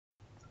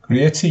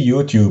Grüezi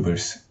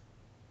YouTubers.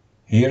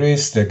 Here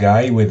is the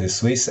guy with a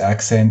Swiss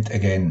accent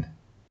again.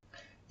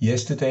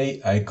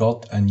 Yesterday I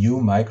got a new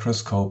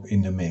microscope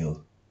in the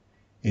mail.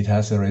 It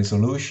has a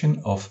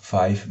resolution of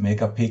 5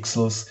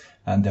 megapixels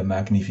and a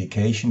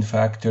magnification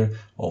factor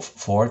of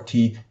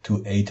 40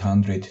 to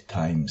 800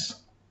 times.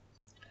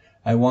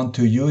 I want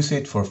to use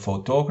it for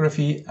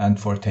photography and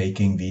for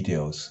taking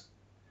videos.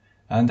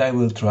 And I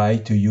will try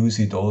to use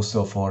it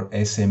also for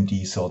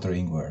SMD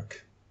soldering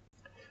work.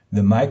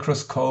 The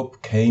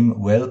microscope came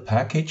well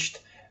packaged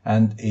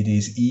and it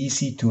is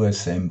easy to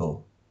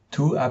assemble.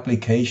 2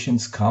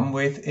 applications come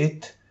with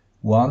it,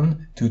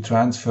 one to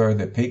transfer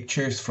the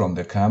pictures from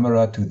the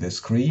camera to the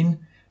screen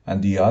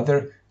and the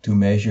other to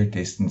measure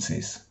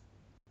distances.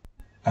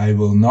 I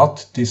will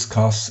not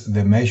discuss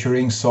the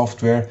measuring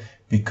software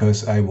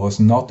because I was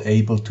not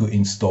able to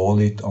install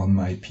it on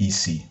my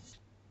PC.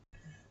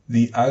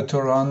 The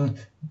autorun.exe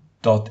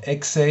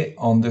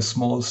on the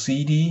small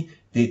CD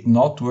did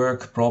not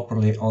work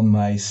properly on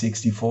my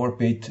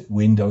 64-bit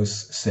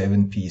Windows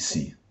 7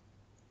 PC.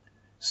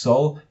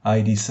 So I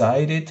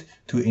decided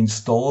to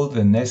install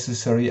the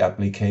necessary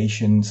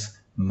applications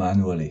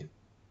manually.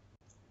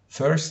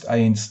 First I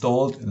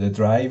installed the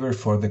driver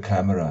for the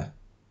camera.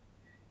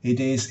 It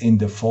is in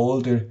the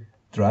folder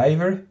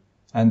Driver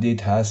and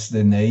it has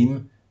the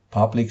name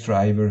Public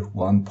Driver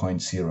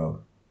 1.0.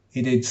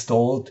 It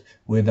installed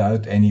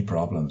without any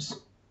problems.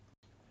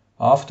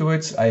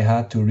 Afterwards, I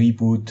had to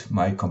reboot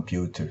my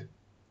computer.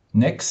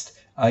 Next,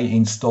 I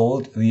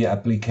installed the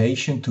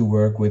application to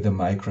work with the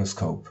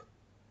microscope.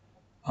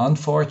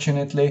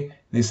 Unfortunately,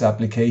 this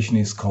application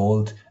is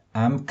called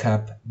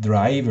AMCAP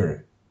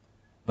Driver,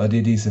 but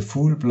it is a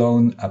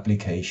full-blown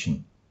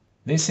application.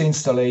 This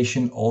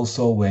installation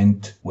also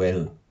went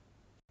well.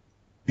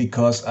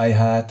 Because I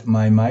had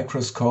my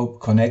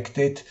microscope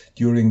connected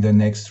during the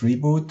next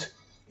reboot,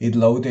 it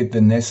loaded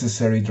the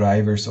necessary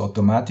drivers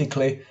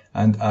automatically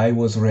and I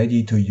was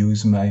ready to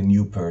use my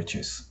new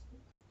purchase.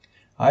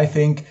 I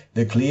think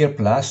the clear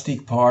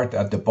plastic part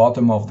at the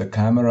bottom of the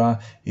camera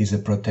is a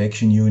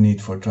protection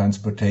unit for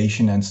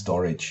transportation and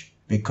storage,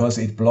 because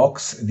it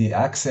blocks the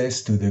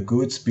access to the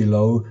goods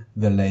below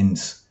the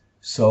lens,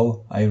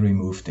 so I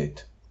removed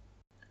it.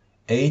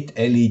 8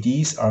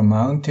 LEDs are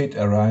mounted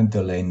around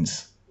the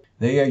lens.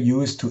 They are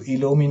used to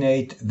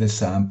illuminate the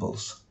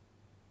samples.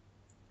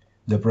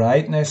 The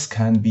brightness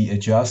can be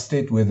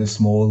adjusted with a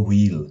small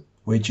wheel,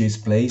 which is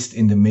placed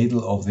in the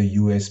middle of the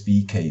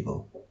USB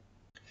cable.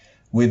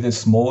 With the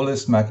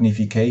smallest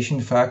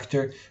magnification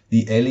factor,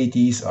 the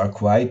LEDs are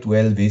quite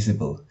well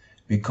visible,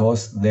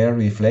 because their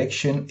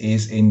reflection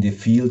is in the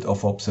field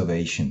of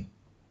observation.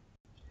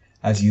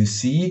 As you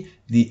see,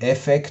 the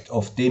effect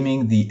of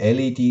dimming the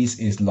LEDs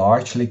is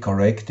largely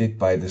corrected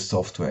by the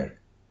software.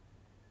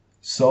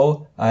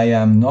 So I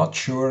am not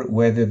sure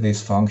whether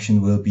this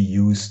function will be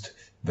used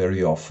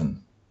very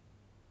often.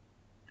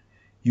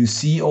 You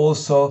see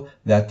also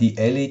that the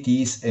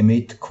LEDs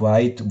emit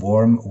quite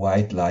warm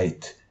white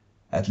light,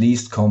 at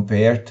least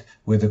compared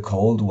with the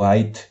cold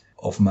white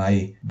of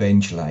my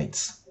bench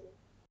lights.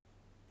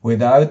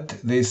 Without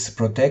this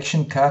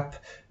protection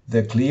cap,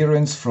 the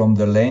clearance from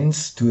the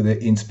lens to the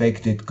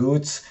inspected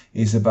goods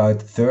is about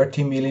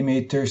 30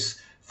 mm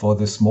for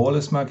the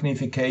smallest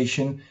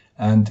magnification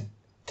and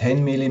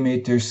 10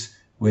 mm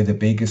with the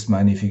biggest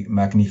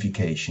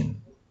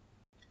magnification.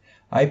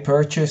 I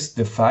purchased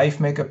the 5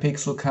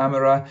 megapixel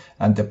camera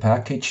and the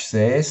package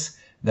says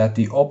that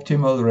the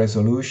optimal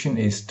resolution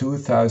is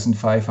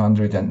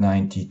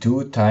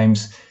 2592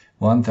 times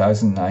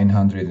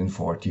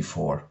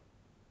 1944.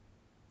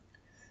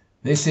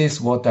 This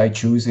is what I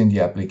choose in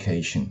the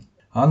application.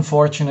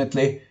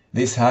 Unfortunately,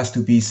 this has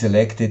to be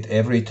selected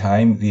every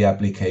time the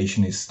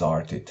application is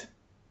started.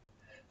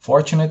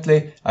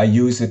 Fortunately, I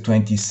use a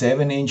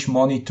 27-inch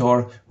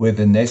monitor with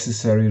the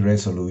necessary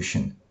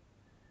resolution.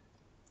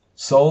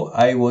 So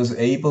I was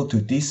able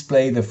to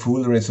display the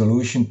full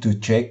resolution to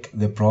check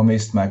the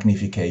promised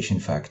magnification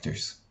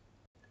factors.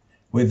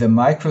 With the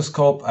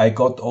microscope I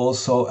got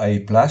also a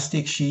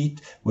plastic sheet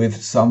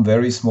with some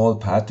very small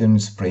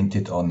patterns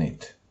printed on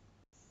it.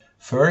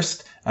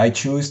 First, I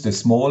choose the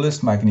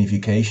smallest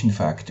magnification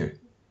factor.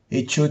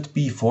 It should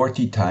be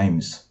 40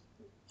 times.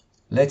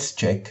 Let's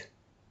check.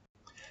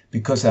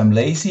 Because I'm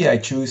lazy, I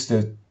choose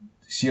the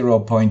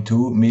 0.2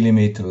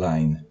 mm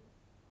line.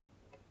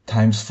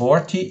 Times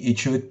 40, it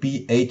should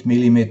be 8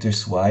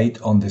 mm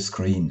wide on the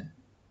screen.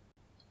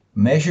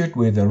 Measured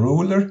with a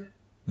ruler,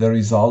 the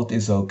result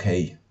is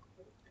okay.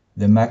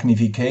 The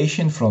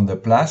magnification from the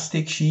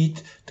plastic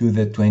sheet to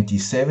the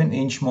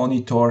 27-inch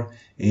monitor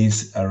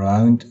is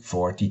around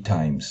 40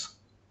 times.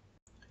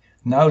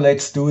 Now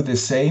let's do the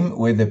same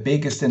with the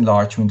biggest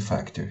enlargement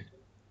factor.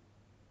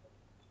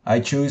 I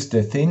choose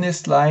the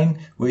thinnest line,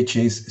 which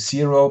is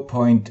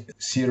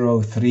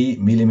 0.03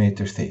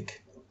 mm thick.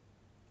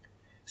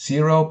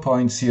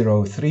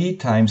 0.03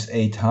 times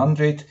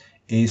 800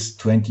 is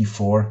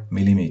 24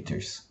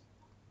 millimeters.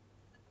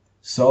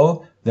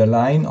 So the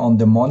line on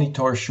the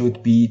monitor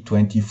should be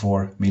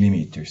 24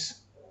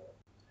 millimeters.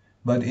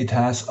 but it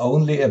has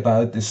only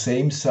about the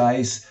same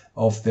size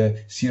of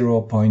the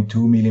 0.2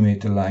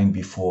 mm line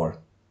before.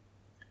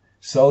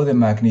 So the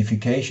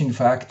magnification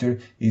factor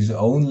is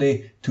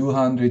only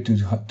 200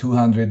 to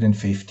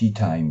 250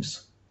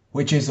 times,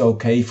 which is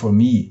okay for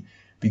me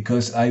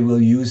because I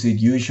will use it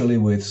usually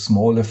with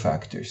smaller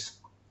factors,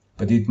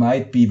 but it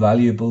might be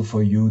valuable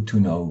for you to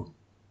know.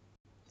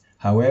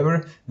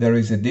 However, there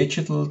is a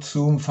digital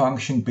zoom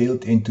function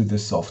built into the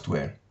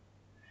software.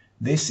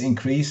 This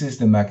increases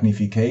the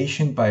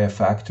magnification by a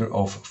factor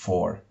of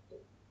 4.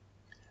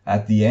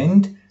 At the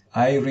end,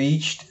 I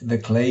reached the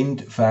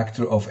claimed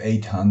factor of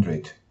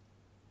 800.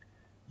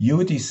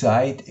 You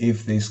decide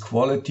if this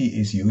quality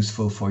is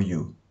useful for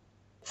you.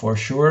 For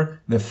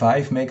sure, the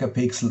 5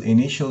 megapixel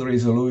initial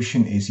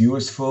resolution is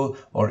useful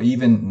or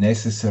even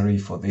necessary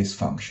for this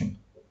function.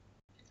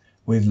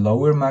 With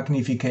lower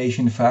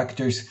magnification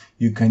factors,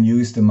 you can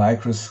use the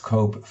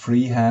microscope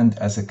freehand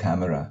as a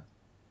camera.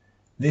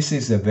 This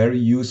is a very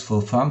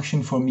useful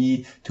function for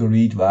me to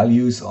read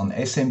values on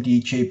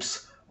SMD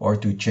chips or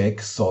to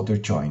check solder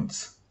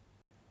joints.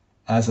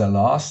 As a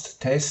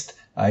last test,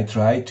 I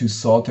tried to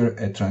solder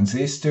a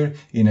transistor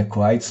in a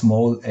quite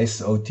small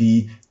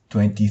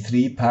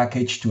SOT23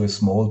 package to a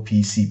small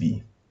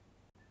PCB.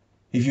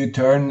 If you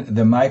turn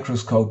the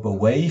microscope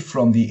away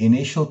from the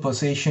initial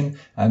position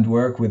and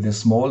work with the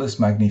smallest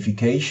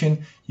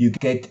magnification, you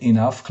get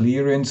enough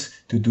clearance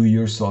to do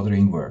your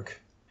soldering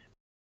work.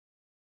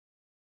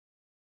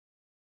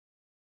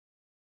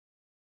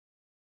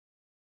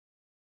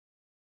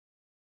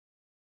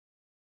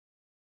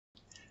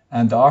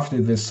 And after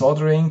the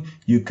soldering,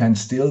 you can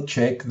still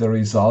check the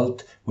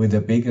result with a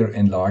bigger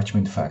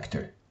enlargement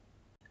factor.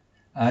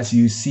 As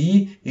you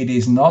see, it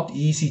is not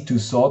easy to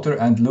solder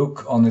and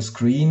look on a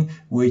screen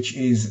which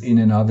is in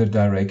another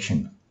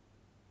direction.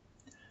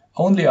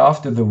 Only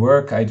after the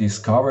work I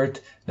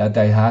discovered that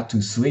I had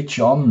to switch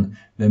on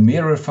the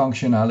mirror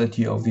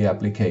functionality of the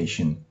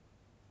application.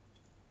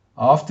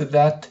 After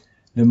that,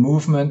 the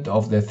movement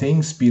of the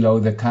things below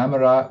the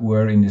camera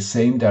were in the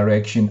same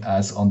direction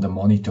as on the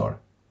monitor.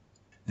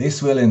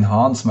 This will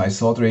enhance my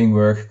soldering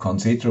work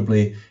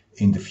considerably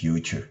in the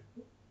future.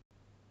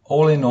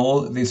 All in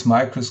all, this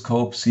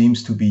microscope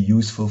seems to be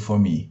useful for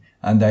me,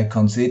 and I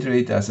consider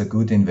it as a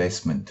good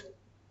investment.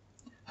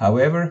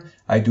 However,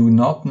 I do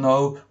not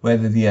know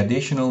whether the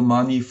additional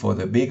money for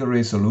the bigger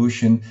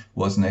resolution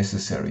was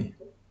necessary.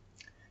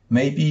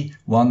 Maybe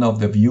one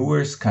of the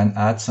viewers can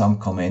add some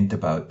comment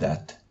about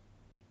that.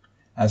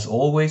 As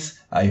always,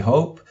 I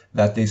hope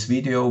that this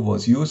video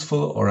was useful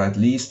or at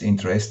least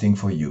interesting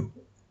for you.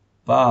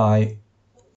 Bye!